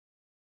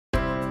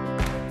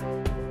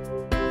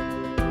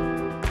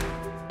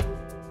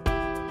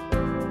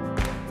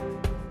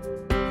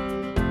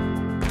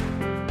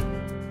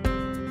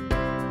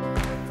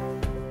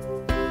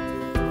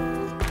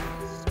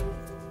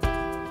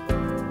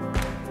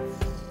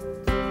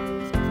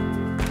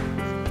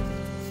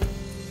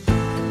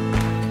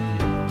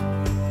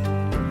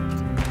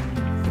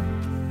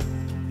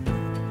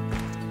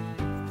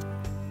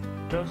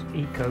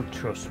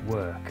EcoTrus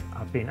work?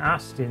 I've been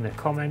asked in the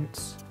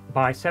comments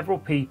by several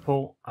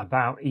people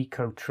about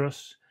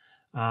EcoTrus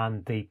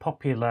and the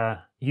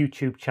popular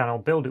YouTube channel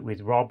Build It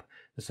with Rob.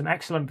 There's some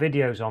excellent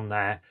videos on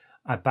there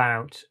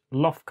about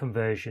loft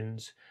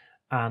conversions,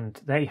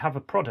 and they have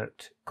a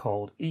product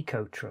called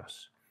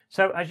EcoTrus.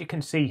 So as you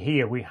can see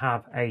here, we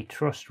have a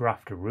trussed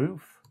rafter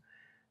roof.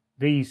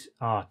 These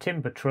are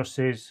timber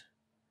trusses,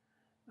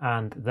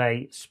 and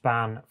they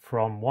span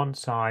from one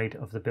side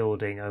of the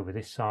building over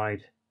this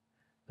side,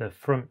 the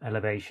front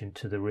elevation,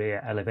 to the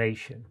rear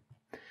elevation.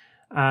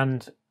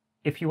 And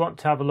if you want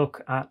to have a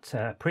look at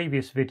a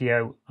previous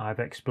video, I've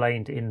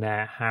explained in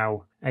there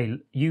how a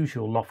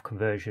usual loft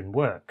conversion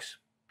works.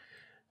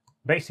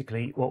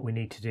 Basically, what we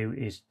need to do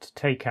is to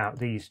take out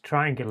these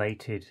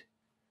triangulated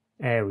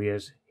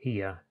areas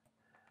here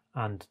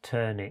and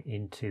turn it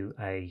into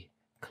a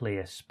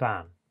clear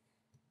span.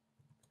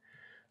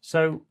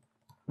 So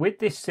with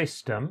this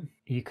system,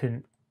 you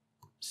can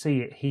see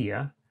it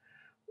here.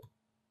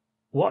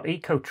 What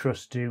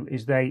EcoTrus do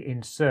is they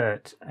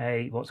insert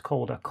what's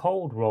called a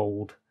cold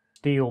rolled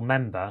steel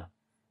member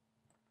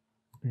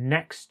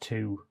next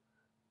to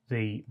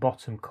the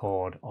bottom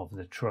chord of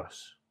the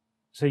truss.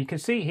 So you can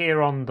see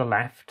here on the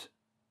left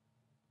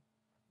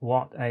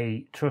what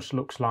a truss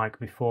looks like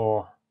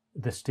before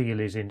the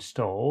steel is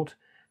installed.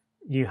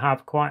 You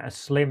have quite a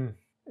slim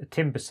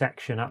timber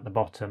section at the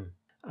bottom,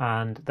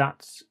 and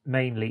that's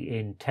mainly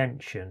in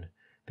tension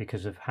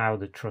because of how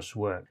the truss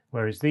works.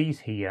 Whereas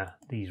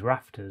these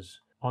rafters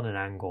on an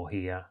angle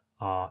here,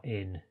 are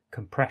in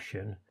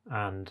compression,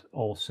 and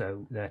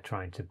also they're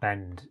trying to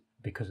bend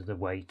because of the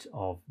weight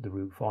of the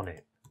roof on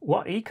it.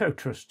 What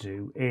EcoTrus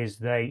do is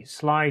they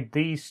slide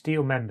these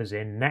steel members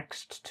in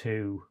next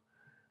to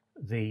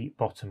the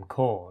bottom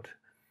chord,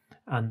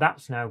 and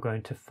that's now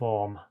going to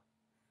form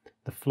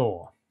the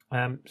floor.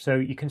 So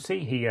you can see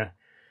here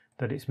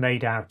that it's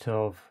made out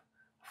of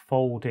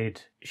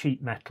folded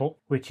sheet metal,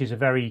 which is a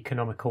very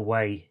economical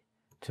way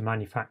to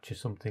manufacture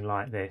something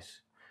like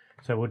this.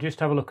 So we'll just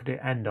have a look at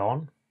it end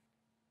on.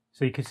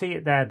 So you can see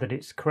it there that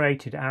it's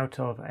created out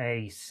of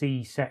a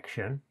C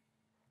section,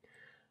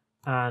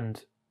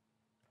 and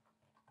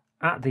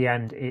at the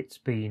end it's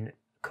been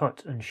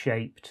cut and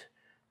shaped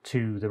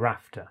to the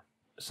rafter.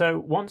 So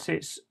once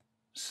it's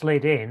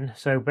slid in,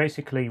 so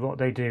basically what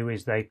they do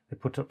is they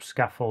put up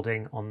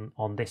scaffolding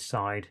on this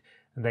side,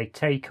 and they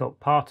take up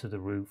part of the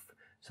roof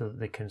so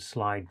that they can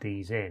slide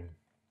these in.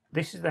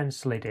 This is then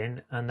slid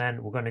in, and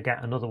then we're going to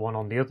get another one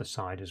on the other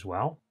side as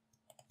well.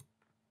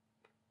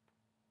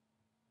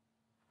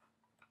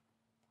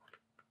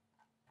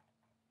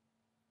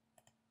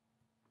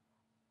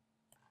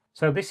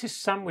 So this is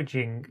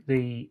sandwiching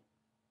the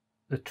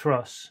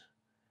truss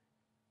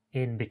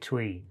in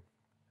between,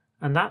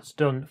 and that's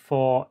done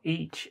for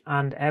each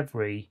and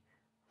every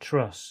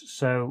truss.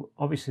 So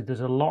obviously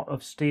there's a lot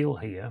of steel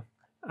here,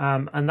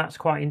 and that's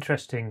quite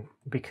interesting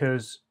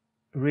because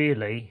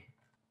really,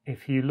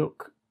 if you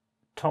look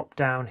top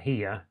down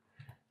here,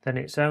 then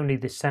it's only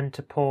the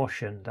center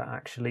portion that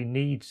actually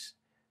needs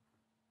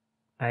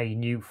a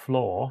new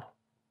floor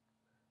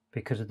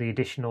because of the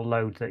additional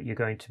load that you're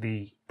going to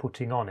be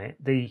putting on it.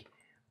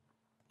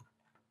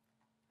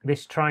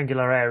 This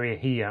triangular area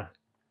here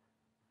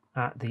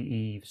at the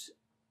eaves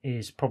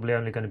is probably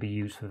only going to be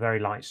used for very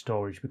light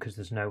storage because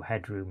there's no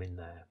headroom in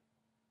there.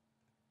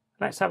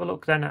 Let's have a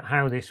look then at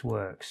how this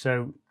works.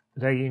 So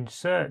they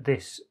insert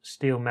this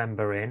steel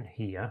member in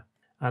here,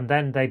 and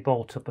then they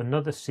bolt up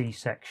another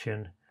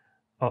C-section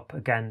up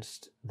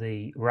against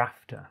the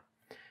rafter.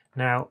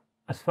 Now,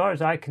 as far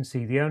as I can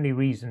see, the only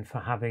reason for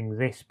having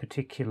this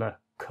particular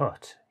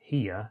cut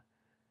here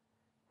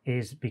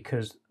is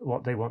because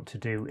what they want to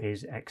do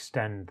is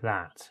extend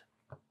that.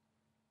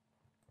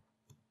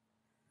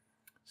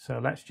 So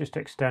let's just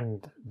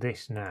extend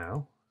this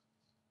now.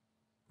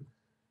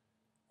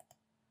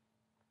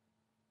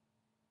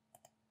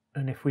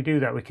 And if we do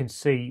that, we can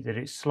see that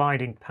it's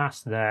sliding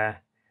past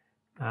there,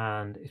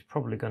 and it's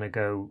probably going to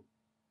go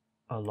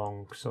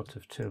along sort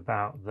of to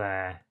about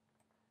there.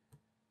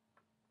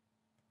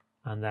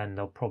 And then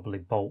they'll probably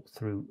bolt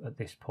through at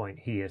this point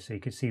here. So you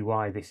can see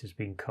why this has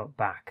been cut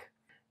back.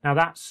 Now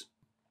that's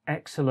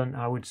excellent,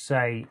 I would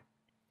say,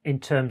 in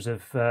terms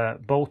of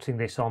bolting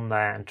this on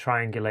there and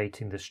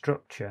triangulating the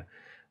structure.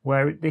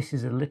 Where this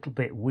is a little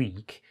bit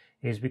weak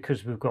is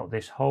because we've got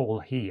this hole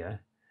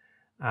here,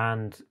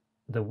 and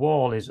the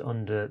wall is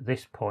under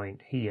this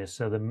point here,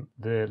 so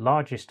the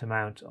largest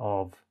amount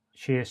of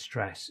shear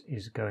stress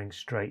is going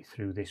straight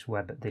through this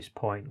web at this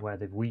point where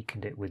they've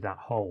weakened it with that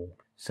hole.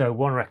 So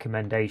one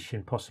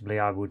recommendation possibly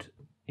I would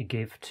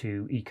give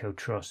to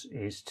EcoTrus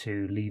is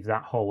to leave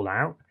that hole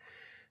out.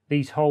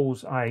 These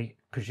holes, I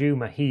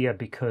presume, are here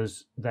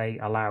because they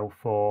allow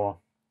for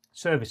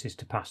services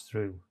to pass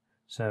through,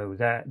 so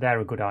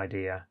they're a good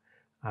idea.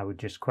 I would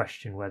just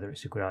question whether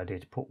it's a good idea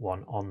to put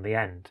one on the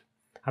end.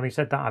 Having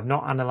said that, I've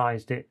not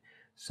analysed it,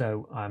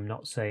 so I'm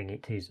not saying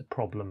it is a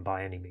problem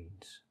by any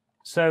means.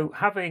 So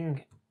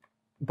having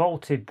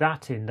bolted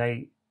that in,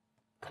 they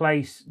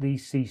place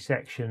these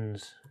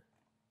C-sections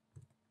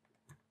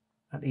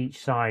at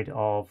each side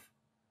of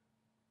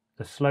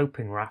the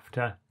sloping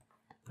rafter,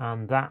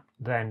 and that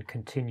then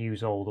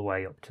continues all the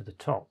way up to the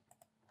top.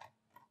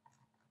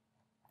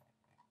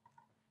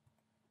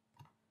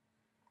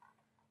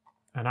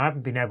 And I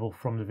haven't been able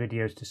from the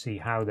videos to see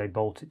how they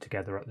bolt it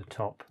together at the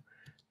top,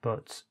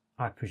 but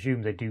I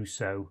presume they do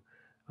so,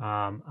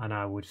 and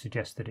I would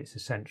suggest that it's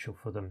essential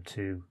for them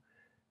to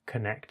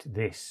connect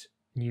this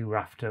new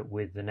rafter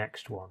with the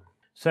next one.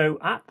 So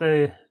at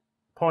the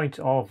point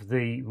of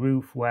the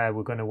roof where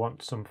we're going to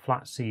want some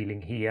flat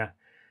ceiling here,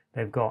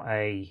 they've got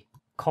a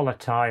collar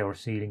tie or a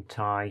ceiling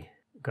tie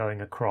going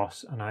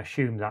across, and I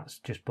assume that's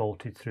just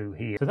bolted through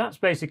here. So that's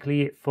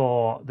basically it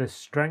for the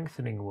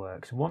strengthening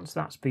works. And once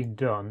that's been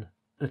done,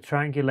 the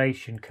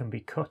triangulation can be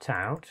cut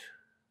out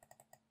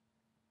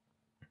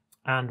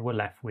and we're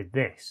left with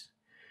this.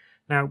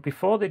 Now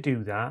before they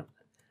do that,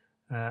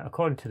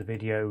 according to the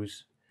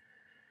videos,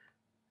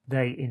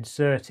 they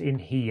insert in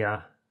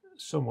here,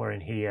 somewhere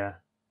in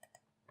here,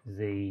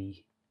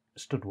 the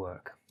stud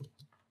work.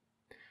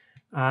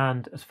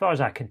 And as far as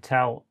I can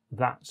tell,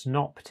 that's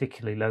not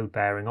particularly load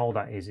bearing. All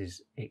that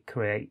is it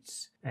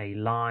creates a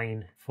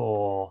line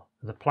for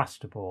the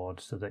plasterboard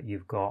so that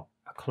you've got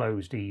a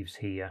closed eaves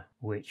here,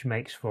 which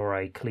makes for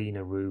a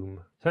cleaner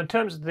room. So in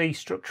terms of the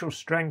structural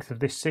strength of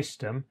this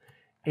system,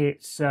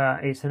 it's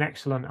an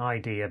excellent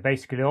idea.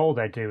 Basically all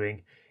they're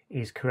doing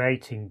is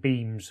creating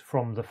beams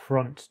from the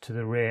front to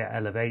the rear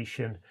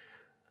elevation.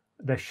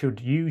 There should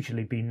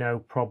usually be no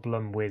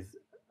problem with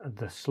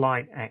the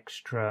slight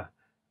extra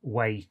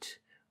weight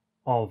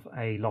of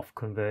a loft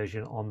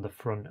conversion on the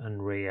front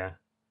and rear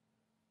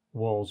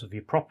walls of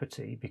your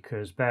property,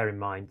 because bear in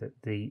mind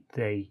that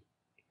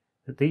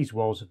these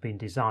walls have been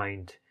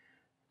designed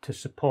to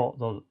support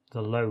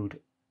the load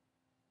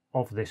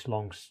of this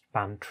long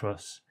span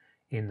truss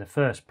in the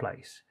first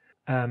place.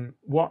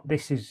 What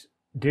this is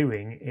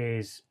doing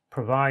is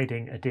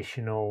providing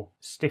additional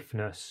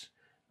stiffness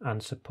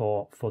and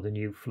support for the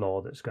new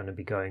floor that's going to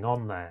be going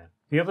on there.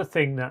 The other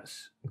thing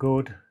that's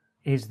good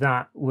is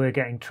that we're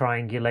getting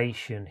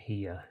triangulation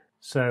here.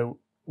 So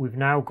we've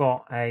now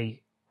got a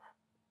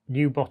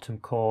new bottom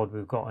chord,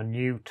 we've got a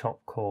new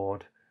top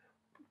chord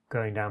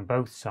going down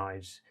both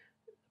sides.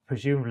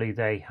 Presumably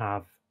they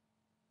have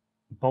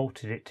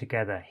bolted it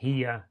together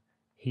here,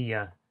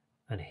 here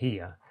and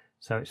here,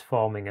 so it's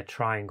forming a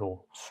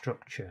triangle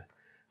structure,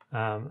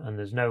 and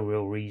there's no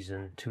real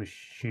reason to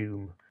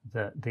assume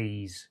that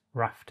these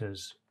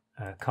rafters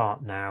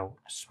can't now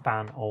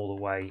span all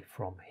the way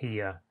from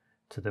here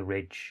to the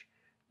ridge,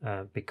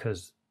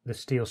 because the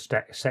steel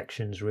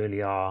sections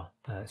really are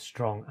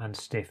strong and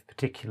stiff,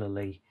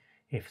 particularly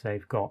if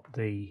they've got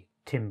the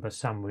timber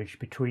sandwiched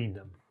between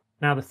them.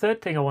 Now the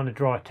third thing I want to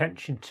draw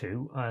attention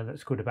to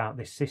that's good about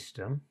this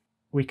system,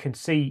 we can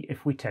see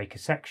if we take a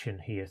section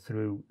here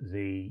through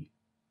the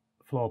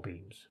floor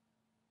beams.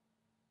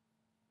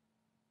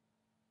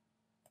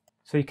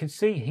 So you can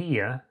see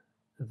here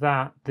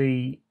that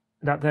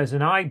there's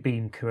an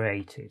I-beam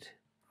created.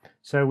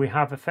 So we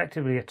have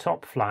effectively a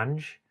top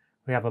flange,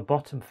 we have a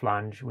bottom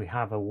flange, we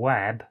have a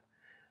web,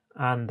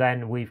 and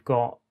then we've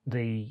got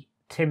the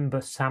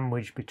timber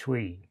sandwiched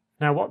between.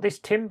 Now what this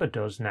timber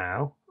does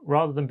now,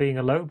 rather than being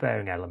a load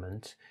bearing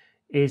element,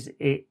 is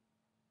it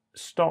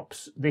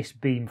stops this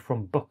beam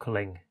from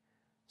buckling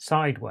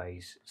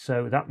sideways,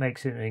 so that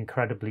makes it an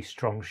incredibly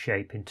strong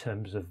shape in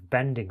terms of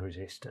bending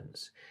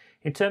resistance.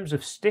 In terms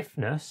of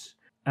stiffness,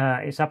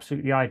 it's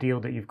absolutely ideal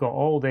that you've got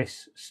all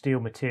this steel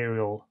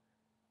material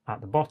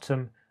at the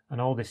bottom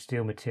and all this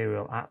steel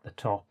material at the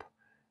top,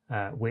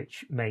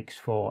 which makes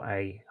for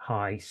a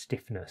high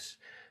stiffness.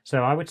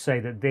 So I would say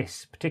that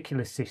this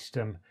particular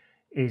system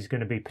is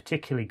going to be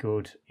particularly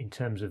good in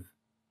terms of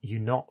you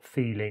not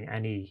feeling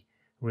any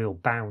real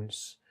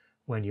bounce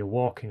when you're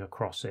walking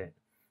across it,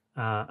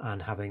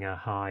 and having a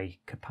high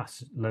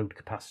load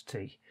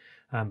capacity.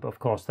 But of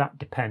course that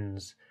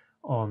depends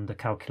on the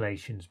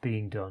calculations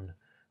being done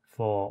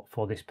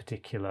for this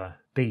particular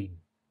beam.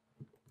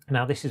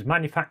 Now this is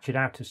manufactured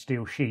out of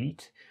steel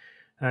sheet.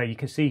 You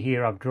can see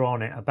here I've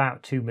drawn it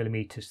about 2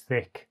 millimeters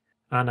thick,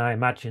 and I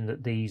imagine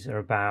that these are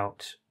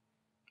about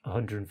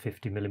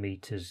 150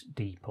 millimeters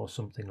deep or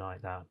something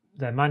like that.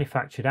 They're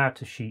manufactured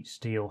out of sheet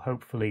steel,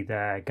 hopefully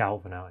they're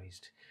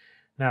galvanized.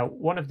 Now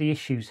one of the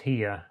issues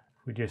here,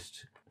 if we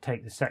just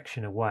take the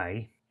section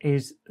away,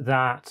 is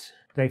that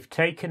they've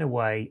taken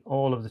away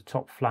all of the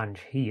top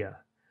flange here,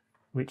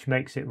 which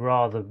makes it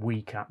rather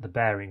weak at the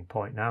bearing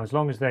point. Now as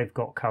long as they've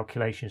got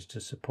calculations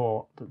to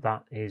support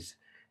that is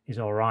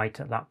all right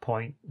at that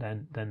point,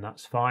 then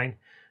that's fine.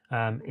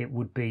 It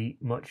would be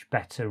much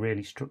better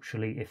really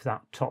structurally if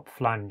that top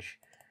flange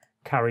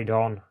carried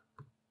on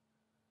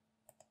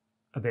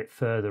a bit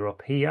further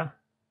up here,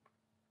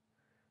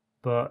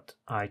 but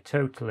I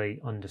totally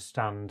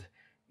understand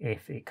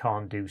if it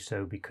can't do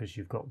so because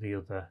you've got the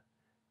other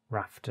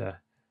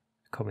rafter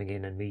coming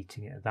in and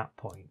meeting it at that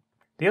point.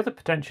 The other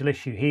potential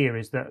issue here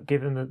is that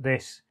given that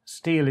this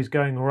steel is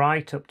going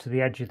right up to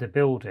the edge of the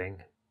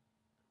building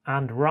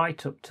and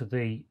right up to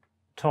the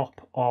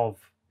top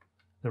of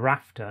the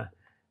rafter,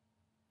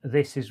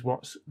 this is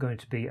what's going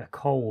to be a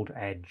cold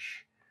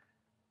edge,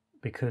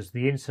 because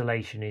the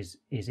insulation is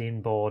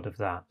inboard of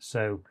that.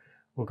 So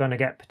we're going to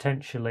get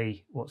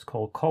potentially what's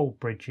called cold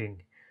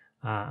bridging,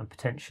 and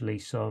potentially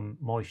some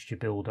moisture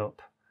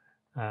build-up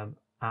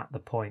at the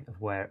point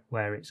of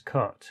where it's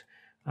cut.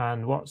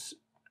 And what's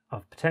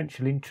of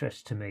potential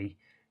interest to me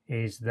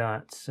is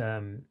that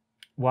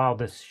while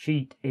the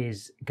sheet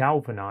is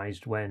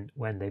galvanized when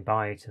they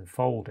buy it and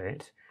fold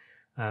it,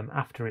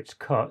 after it's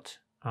cut,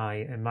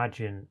 I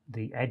imagine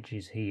the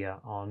edges here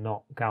are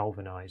not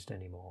galvanized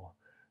anymore.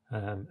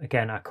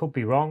 Again, I could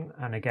be wrong,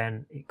 and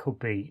again, it could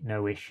be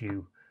no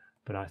issue,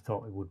 but I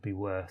thought it would be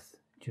worth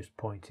just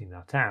pointing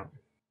that out.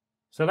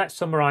 So let's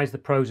summarize the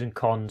pros and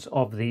cons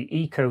of the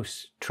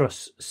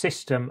EcoTrus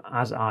system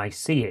as I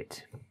see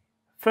it.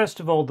 First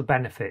of all, the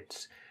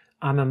benefits.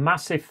 I'm a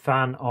massive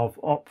fan of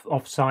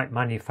off-site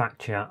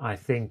manufacture. I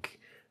think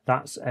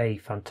that's a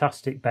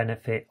fantastic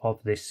benefit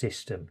of this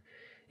system.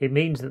 It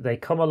means that they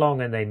come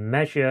along and they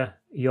measure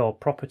your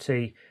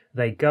property,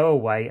 they go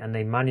away and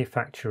they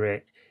manufacture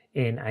it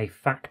in a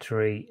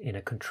factory in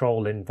a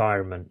controlled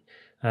environment.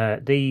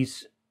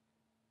 These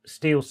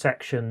steel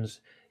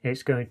sections,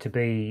 it's going to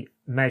be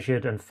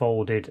measured and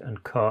folded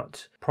and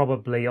cut,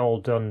 probably all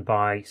done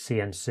by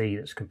CNC,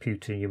 that's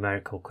computer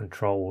numerical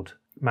controlled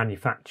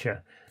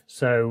manufacture.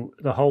 So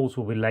the holes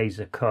will be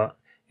laser cut,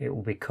 it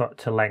will be cut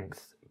to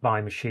length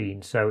by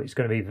machine, so it's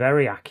going to be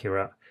very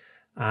accurate,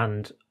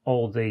 and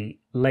all the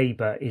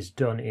labour is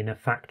done in a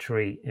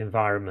factory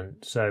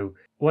environment. So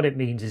what it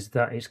means is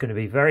that it's going to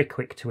be very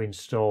quick to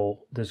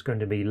install. There's going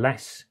to be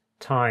less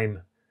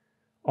time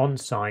on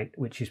site,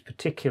 which is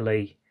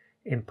particularly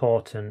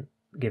important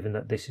given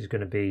that this is going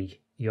to be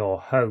your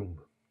home.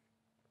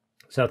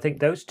 So I think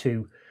those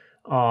two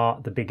are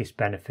the biggest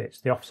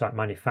benefits, the off-site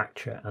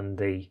manufacture and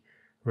the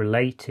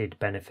related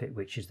benefit,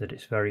 which is that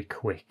it's very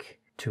quick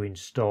to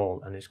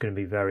install and it's going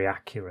to be very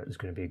accurate. There's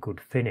going to be a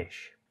good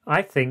finish.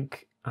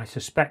 I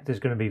suspect there's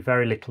going to be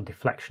very little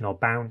deflection or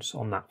bounce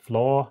on that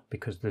floor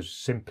because there's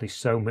simply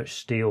so much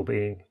steel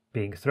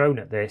being thrown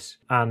at this.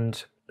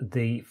 And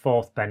the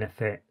fourth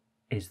benefit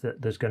is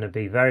that there's going to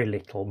be very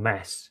little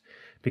mess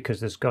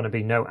because there's going to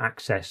be no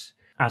access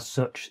as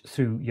such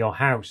through your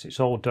house. It's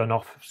all done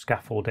off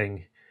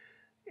scaffolding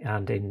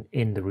and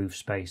in the roof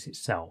space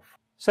itself.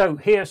 So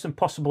here are some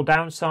possible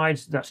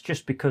downsides. That's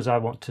just because I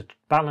want to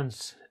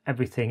balance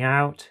everything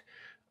out.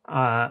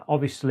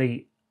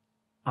 Obviously,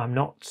 I'm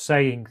not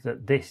saying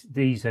that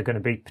these are going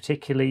to be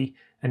particularly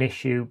an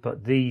issue,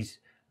 but these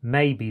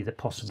may be the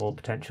possible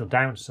potential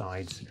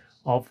downsides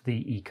of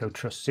the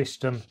EcoTrus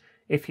system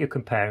if you're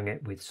comparing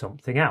it with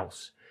something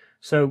else.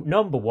 So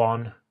number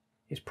one,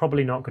 it's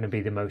probably not going to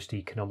be the most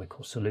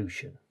economical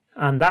solution.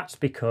 And that's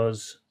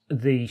because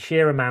the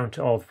sheer amount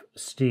of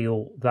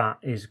steel that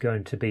is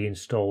going to be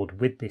installed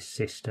with this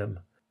system.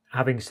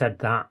 Having said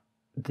that,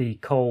 the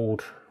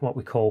what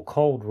we call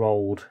cold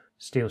rolled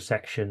steel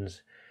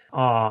sections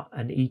are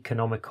an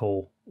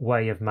economical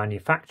way of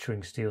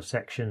manufacturing steel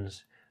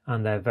sections,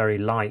 and they're very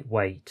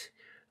lightweight.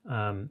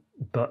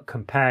 But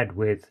compared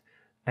with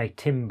a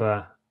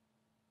timber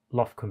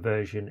loft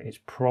conversion, it's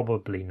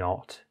probably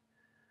not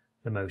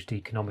the most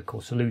economical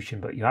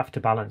solution, but you have to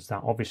balance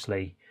that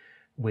obviously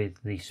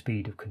with the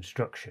speed of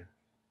construction.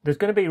 There's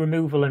going to be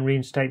removal and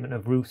reinstatement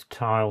of roof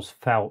tiles,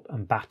 felt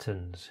and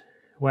battens,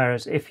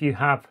 whereas if you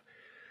have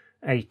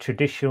a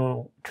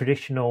traditional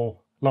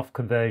loft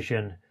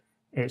conversion,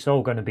 it's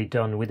all going to be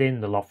done within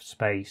the loft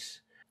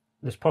space.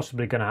 There's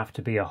possibly going to have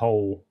to be a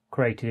hole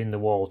created in the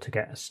wall to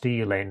get a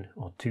steel in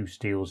or two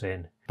steels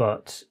in,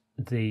 but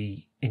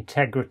the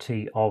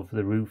integrity of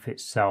the roof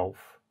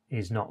itself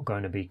is not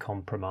going to be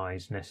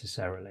compromised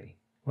necessarily.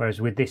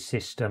 Whereas with this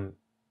system,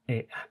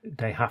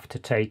 they have to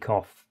take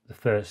off the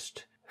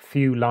first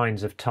few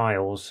lines of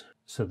tiles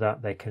so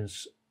that they can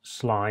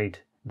slide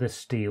the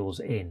steels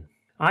in.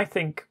 I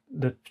think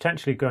there's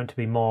potentially going to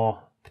be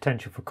more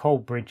potential for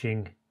cold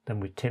bridging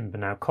than with timber.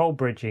 Now, cold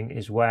bridging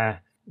is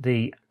where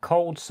the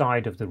cold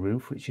side of the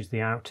roof, which is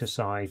the outer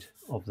side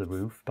of the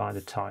roof by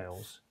the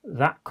tiles,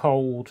 that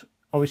cold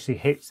obviously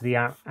hits the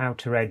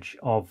outer edge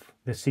of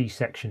the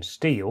C-section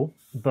steel,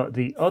 but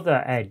the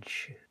other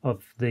edge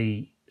of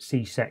the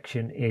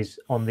C-section is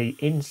on the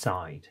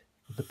inside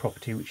of the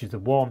property, which is the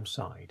warm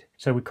side.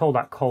 So we call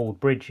that cold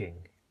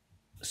bridging.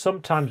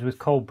 Sometimes with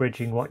cold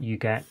bridging, what you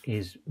get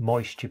is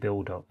moisture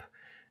build-up,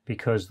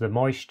 because the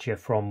moisture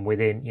from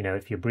within,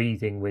 if you're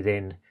breathing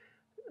within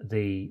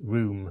the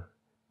room,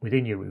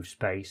 within your roof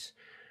space,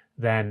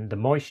 then the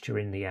moisture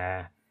in the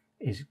air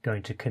is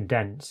going to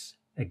condense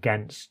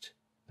against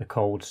the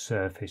cold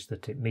surface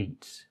that it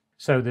meets.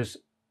 So there's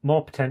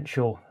more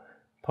potential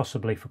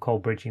possibly for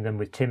cold bridging than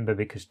with timber,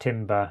 because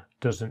timber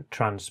doesn't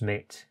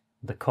transmit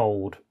the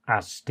cold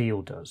as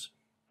steel does.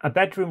 A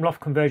bedroom loft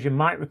conversion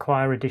might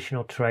require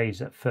additional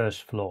trades at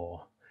first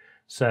floor.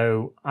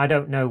 So I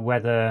don't know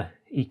whether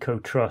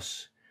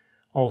EcoTrus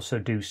also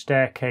do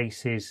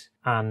staircases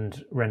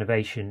and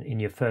renovation in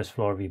your first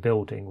floor of your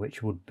building,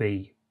 which would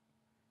be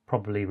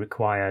probably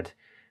required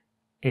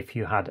if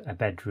you had a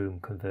bedroom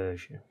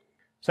conversion.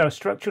 So a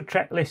structural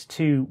checklist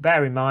to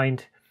bear in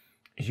mind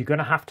is you're going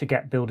to have to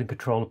get building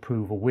control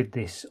approval with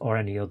this or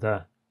any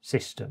other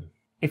system.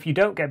 If you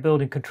don't get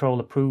building control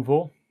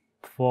approval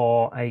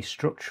for a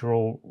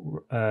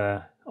structural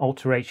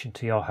alteration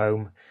to your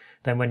home,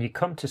 then when you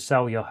come to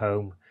sell your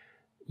home,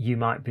 you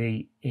might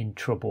be in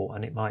trouble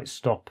and it might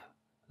stop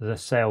the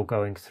sale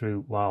going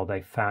through while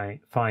they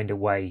find a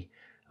way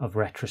of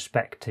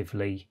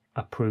retrospectively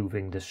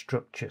approving the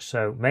structure.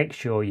 So make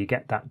sure you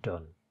get that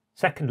done.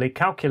 Secondly,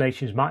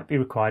 calculations might be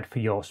required for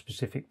your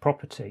specific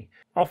property.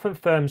 Often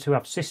firms who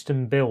have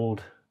system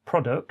build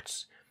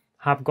products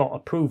have got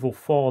approval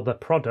for the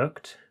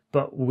product,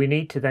 but we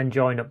need to then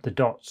join up the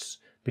dots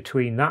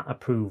between that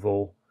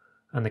approval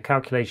and the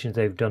calculations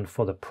they've done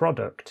for the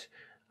product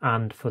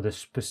and for the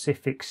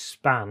specific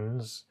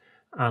spans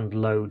and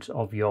loads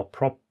of your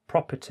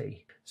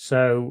property.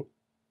 So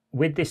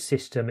with this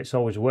system, it's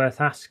always worth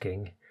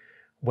asking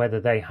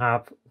whether they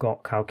have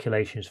got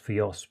calculations for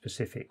your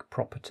specific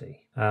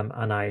property.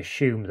 And I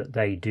assume that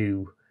they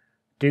do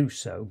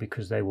so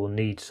because they will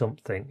need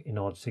something in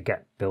order to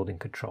get building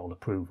control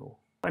approval.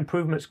 What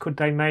improvements could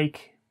they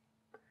make?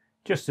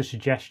 Just a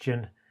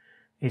suggestion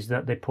is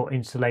that they put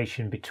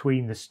insulation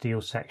between the steel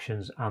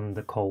sections and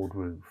the cold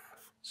roof.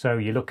 So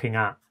you're looking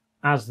at,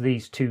 as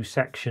these two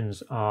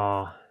sections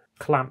are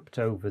clamped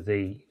over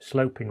the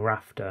sloping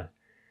rafter,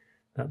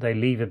 that they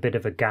leave a bit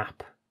of a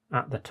gap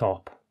at the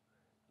top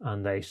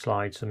and they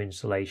slide some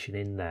insulation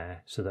in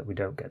there so that we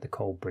don't get the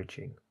cold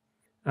bridging.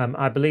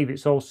 I believe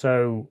it's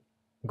also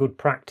good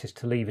practice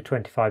to leave a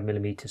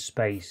 25mm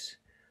space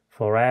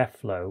for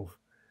airflow,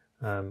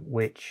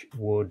 which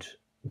would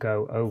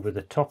go over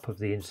the top of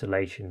the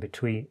insulation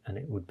between, and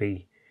it would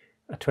be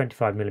a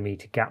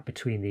 25mm gap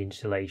between the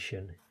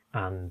insulation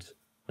and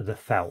the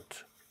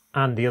felt.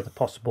 And the other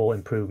possible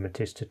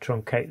improvement is to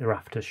truncate the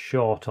rafters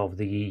short of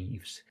the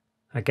eaves,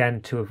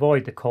 again to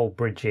avoid the cold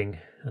bridging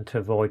and to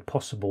avoid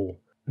possible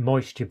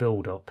moisture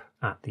build-up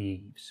at the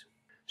eaves.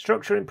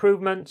 Structural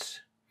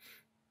improvements,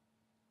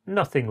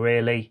 nothing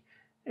really.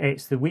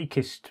 It's the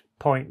weakest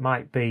point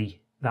might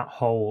be that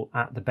hole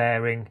at the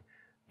bearing.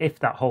 If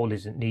that hole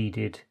isn't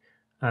needed,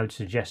 I would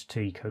suggest to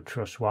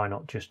EcoTrus, why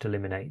not just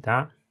eliminate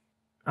that.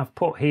 I've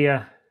put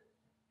here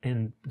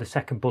in the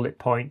second bullet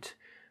point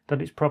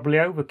that it's probably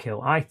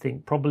overkill. I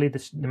think probably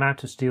the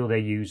amount of steel they're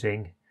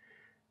using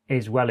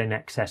is well in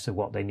excess of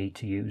what they need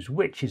to use,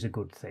 which is a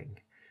good thing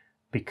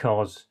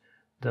because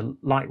the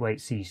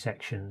lightweight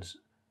C-sections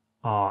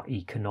are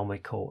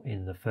economical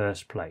in the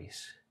first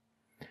place.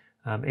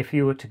 If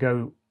you were to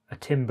go a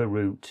timber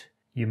route,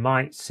 you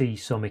might see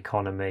some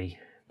economy,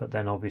 but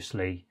then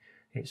obviously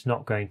it's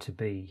not going to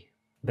be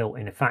built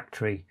in a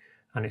factory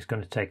and it's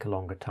going to take a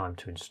longer time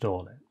to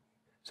install it.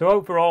 So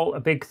overall,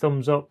 a big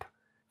thumbs up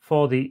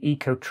for the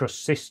EcoTrus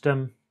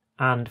system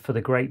and for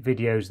the great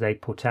videos they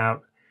put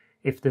out.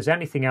 If there's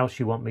anything else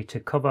you want me to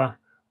cover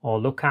or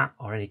look at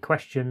or any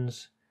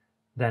questions,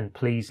 then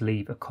please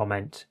leave a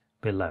comment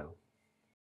below.